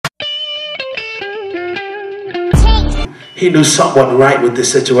He knew something wasn't right with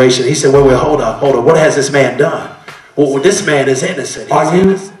this situation. He said, wait, hold up. What has this man done? Well, this man is innocent. Are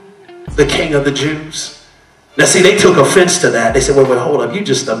you the king of the Jews? Now see, they took offense to that. They said, wait, hold up. You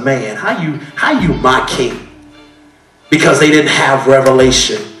just a man. How you my king? Because they didn't have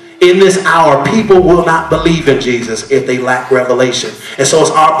revelation. In this hour, people will not believe in Jesus if they lack revelation. And so it's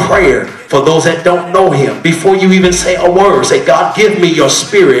our prayer for those that don't know him. Before you even say a word, say, God, give me your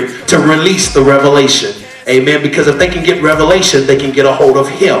spirit to release the revelation. Amen. Because if they can get revelation, they can get a hold of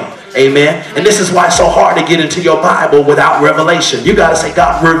him. Amen. And this is why it's so hard to get into your Bible without revelation. You got to say,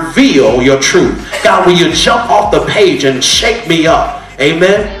 God, reveal your truth. God, will you jump off the page and shake me up?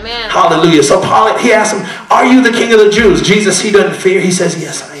 Amen. Amen. Hallelujah. So Paul, he asked him, are you the king of the Jews? Jesus, he doesn't fear. He says,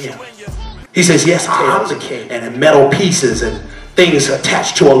 yes, I am. He says, yes, I'm the king. And in metal pieces and things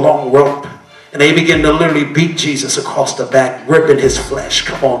attached to a long rope. And they begin to literally beat Jesus across the back, ripping his flesh.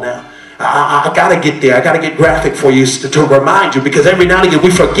 Come on now. I got to get there. I got to get graphic for you to remind you, because every now and again we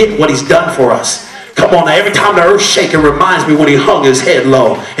forget what he's done for us. Come on now, every time the earth shakes, it reminds me when he hung his head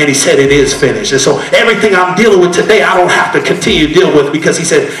low and he said it is finished. And so everything I'm dealing with today, I don't have to continue to deal with, because he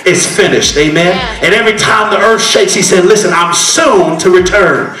said it's finished. Amen. And every time the earth shakes, he said, listen, I'm soon to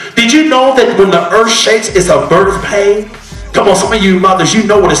return. Did you know that when the earth shakes, it's a birth pain? Come on, some of you mothers, you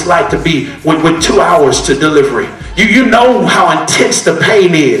know what it's like to be with 2 hours to delivery. You know how intense the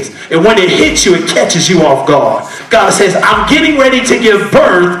pain is. And when it hits you, it catches you off guard. God says, I'm getting ready to give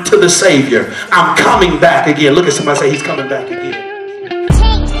birth to the Savior. I'm coming back again. Look at somebody, say, he's coming back again.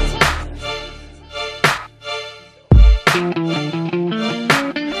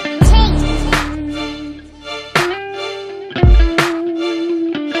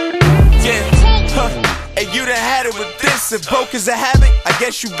 And you done had it with this. If broke is a habit, I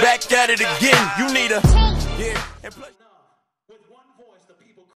guess you back at it again. You need a